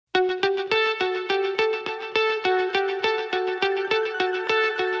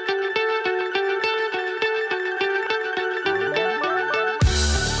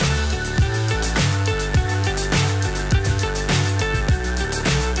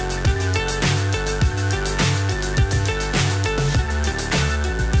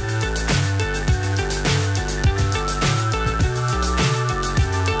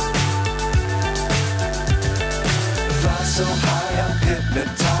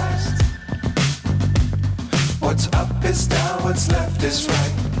what's left is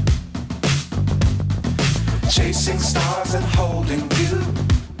right. Chasing stars and holding you.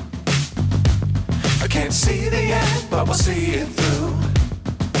 I can't see the end, but we'll see it through.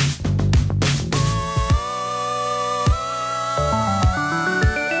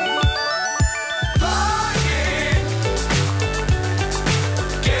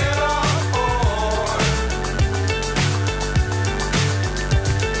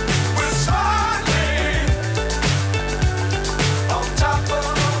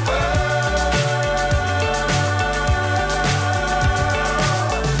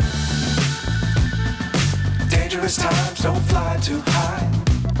 Times don't fly too high.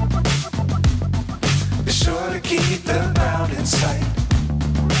 Be sure to keep the ground in sight.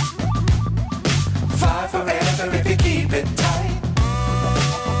 Fly forever if you keep it tight.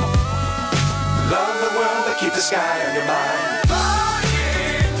 Love the world but keep the sky on your mind.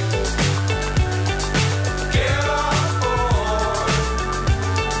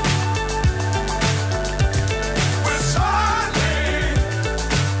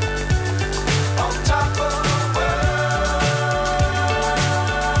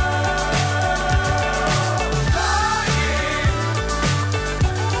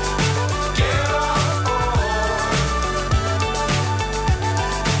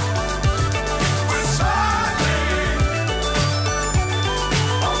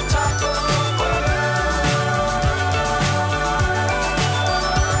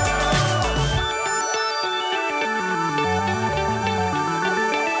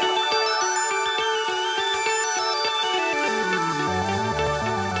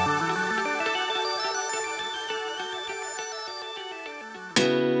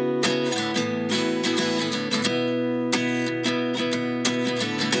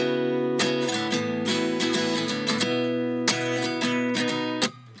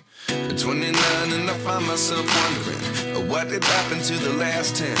 Myself wondering what did happen to the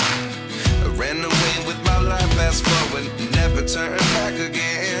last 10. I ran away with my life, fast forward, never turn back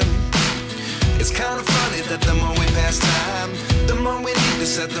again. It's kind of funny that the more we pass time, the more we need to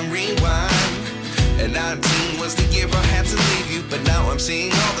set the rewind. And 19 was the year I had to leave you, but now I'm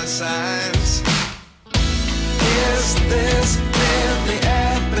seeing all the signs. Is this really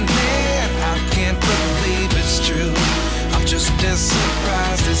happening? I can't believe it's true. I'm just as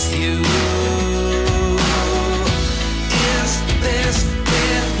surprised as you. Is this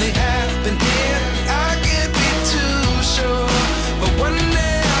really happening? I can't be too sure, but one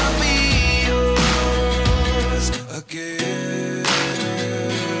day I'll be yours again.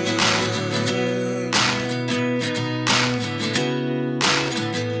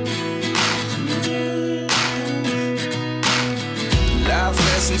 Life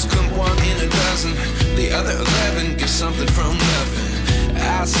lessons come one in a dozen. The other 11 get something from nothing.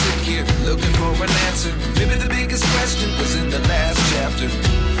 I sit here looking for an answer. Maybe the biggest question was in the last chapter.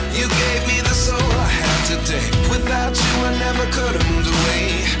 You gave me the soul I have today. Without you I never could have moved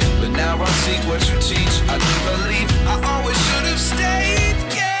away. But now I see what you teach. I do believe I always should have stayed.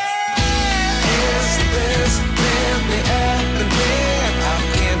 Yeah. Is this really happening? I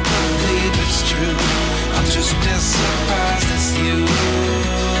can't believe it's true. I'm just as surprised as you.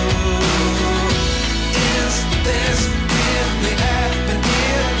 Is this really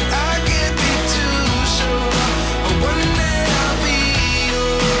happening? I can't be too sure, but one day I'll be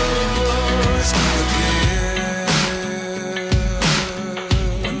yours again.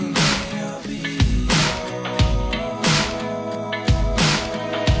 One day I'll be yours.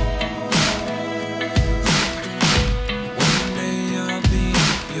 One day I'll be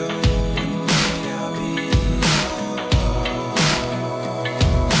yours. I'll be yours.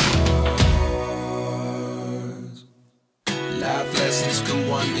 Life lessons come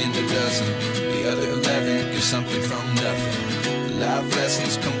one in a dozen. The other 11 give something from nothing. Life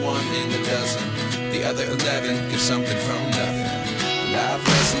lessons come one in a dozen. The other 11 give something from nothing. Life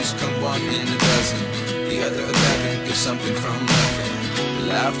lessons come one in a dozen. The other 11 give something from nothing.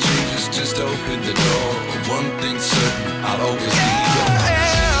 Life changes just open the door. One thing's certain, I'll always be yours.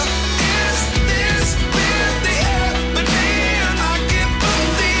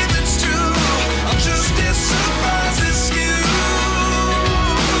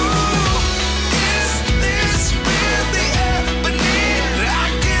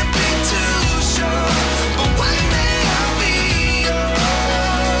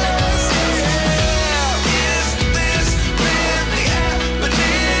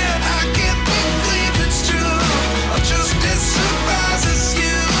 Surprise.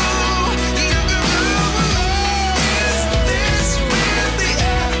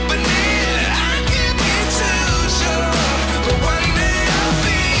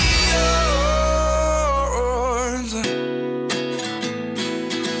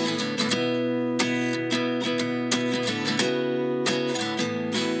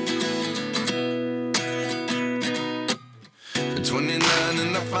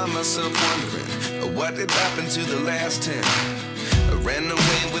 find myself wondering, what did happen to the last 10? I ran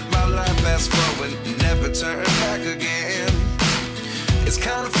away with my life, fast forward, never turn back again. It's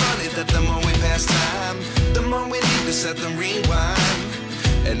kind of funny that the more we pass time, the more we need to set them rewind.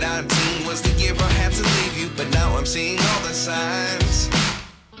 And 19 was the year I had to leave you, but now I'm seeing all the signs.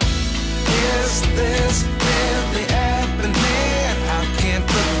 Is this really happening? I can't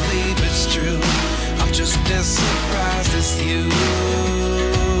believe it's true. I'm just as surprised as you.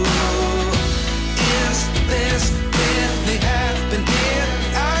 Is this really happening?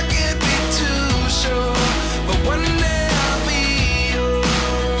 I can't be too sure, but one day I'll be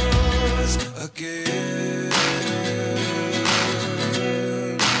yours again.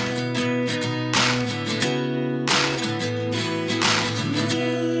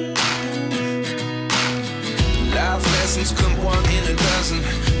 Life lessons come one in a dozen.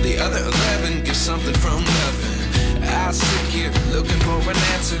 The other 11 get something from nothing. I sit here looking for an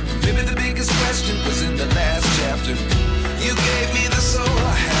answer. Maybe the biggest question was in the last chapter. You gave me the soul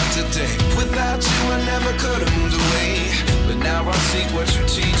I have today. Without you I never could have moved away. But now I see what you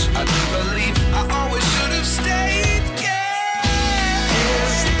teach. I do believe I always should have stayed. Yeah.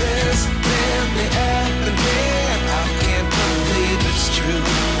 Is this really happening? I can't believe it's true.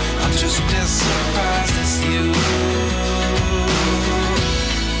 I'm just as surprised as you.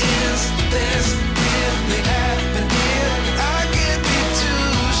 Is this really happening? I can't be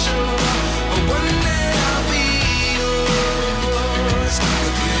too sure, but one day I'll be yours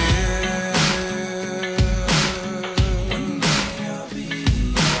again. One day I'll be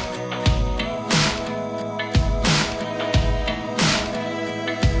yours.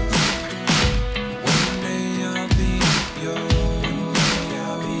 One day I'll be yours.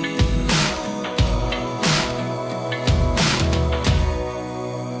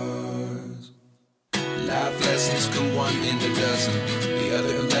 Life lessons come one in a dozen. The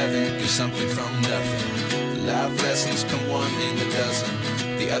other 11 get something from nothing. Life lessons come one in a dozen.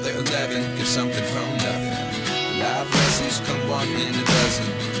 The other 11 get something from nothing. Life lessons come one in a dozen.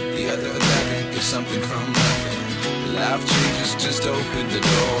 The other 11 get something from nothing. Life changes just open the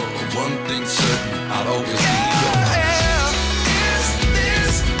door. One thing's certain, I'll always be yours. Is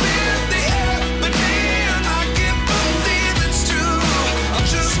this really happening? I can't believe it's true. I'm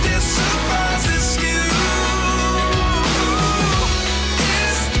just as surprised as you.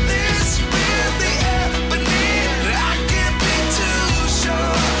 Is this really happening? I can't be too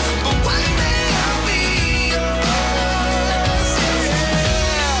sure, but one day I'll be yours. Yeah.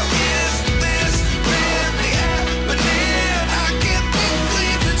 Is this really happening? I can't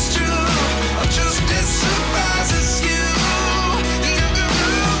believe it's true. I'm just as surprised as you.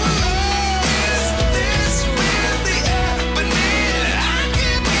 Is this really happening? I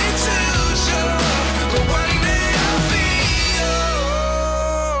can't be too sure, but one day I'll be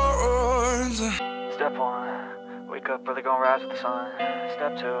yours. Step 1, wake up early, gonna rise with the sun.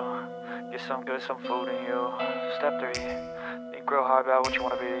 Step 2, get some good, some food in you. Step 3, think real hard about what you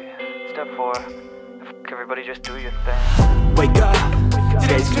wanna be. Step 4, everybody just do your thing. Wake up,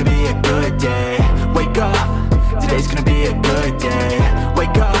 today's gonna be a good day. Wake up, today's gonna be a good day.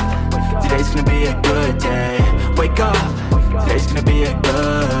 Wake up, today's gonna be a good day. Wake up, today's gonna be a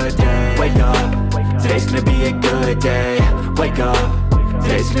good day. Wake up, today's gonna be a good day. Wake up,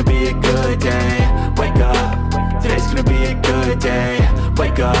 today's gonna be a good day. Wake up, today's gonna be a good day.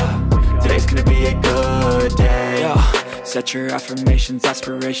 Wake up, today's gonna be a good day. Yo. Set your affirmations,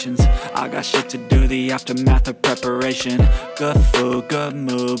 aspirations. I got shit to do, the aftermath of preparation. Good food, good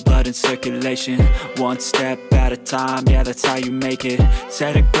mood, blood in circulation. One step at a time, yeah, that's how you make it.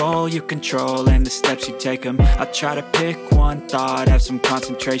 Set a goal you control and the steps you take them. I try to pick one thought, have some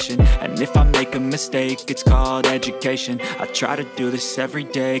concentration. And if I make a mistake, it's called education. I try to do this every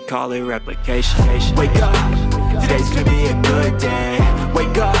day, call it replication. Wake up, today's gonna be a good day.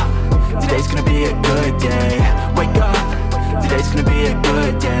 Wake up, today's gonna be a good day. Wake up, today's gonna be a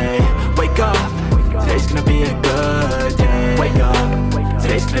good day. Wake up, today's gonna be a good day. Wake up,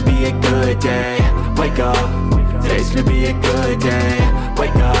 today's gonna be a good day. Wake up, today's gonna be a good day.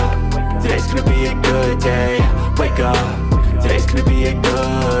 Wake up, today's gonna be a good day. Wake up, today's gonna be a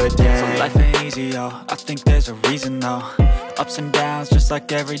good day. So life ain't easy, yo, I think there's a reason though. Ups and downs, just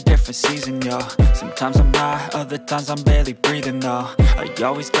like every different season, yo. Sometimes I'm high, other times I'm barely breathing, though. You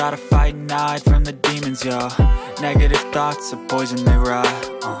always gotta fight and hide from the demons, yo. Negative thoughts are poison, they rot.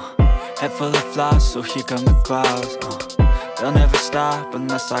 Head full of flies, so here come the clouds. They'll never stop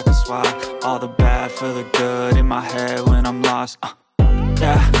unless I can swap all the bad for the good in my head when I'm lost.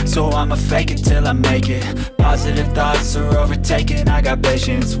 Yeah, so I'ma fake it till I make it. Positive thoughts are overtaken, I got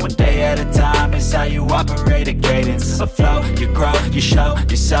patience. One day at a time is how you operate a cadence. A flow, you grow, you show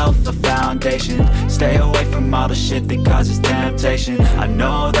yourself a foundation. Stay away from all the shit that causes temptation. I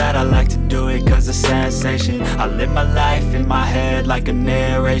know that I like to do it cause it's sensation. I live my life in my head like a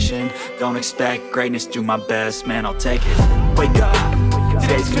narration. Don't expect greatness, do my best, man, I'll take it. Wake up,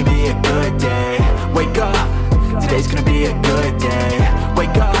 today's gonna be a good day. Wake up, today's gonna be a good day.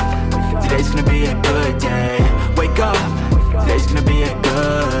 Wake up, today's gonna be a good day. Wake up, today's gonna be a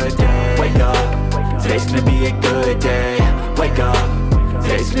good day. Wake up, today's gonna be a good day. Wake up,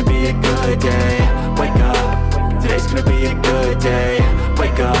 today's gonna be a good day. Wake up, today's gonna be a good day.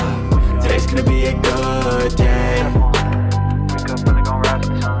 Wake up, today's gonna be a good day. Wake up, really gon' rise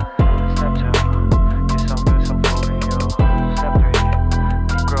with the sun. Step 2, get some good, some food in you. Step 3,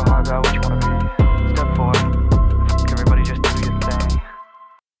 think real hard about what you wanna be. Step 4, fuck everybody, just do your thing.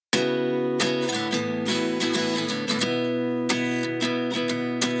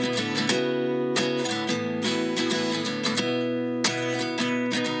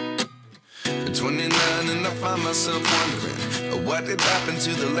 At 29 and I find myself wondering, what did happen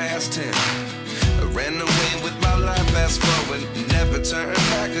to the last 10? I ran away with my life, fast forward, never turn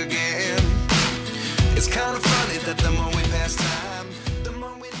back again. It's kind of funny that the more we pass time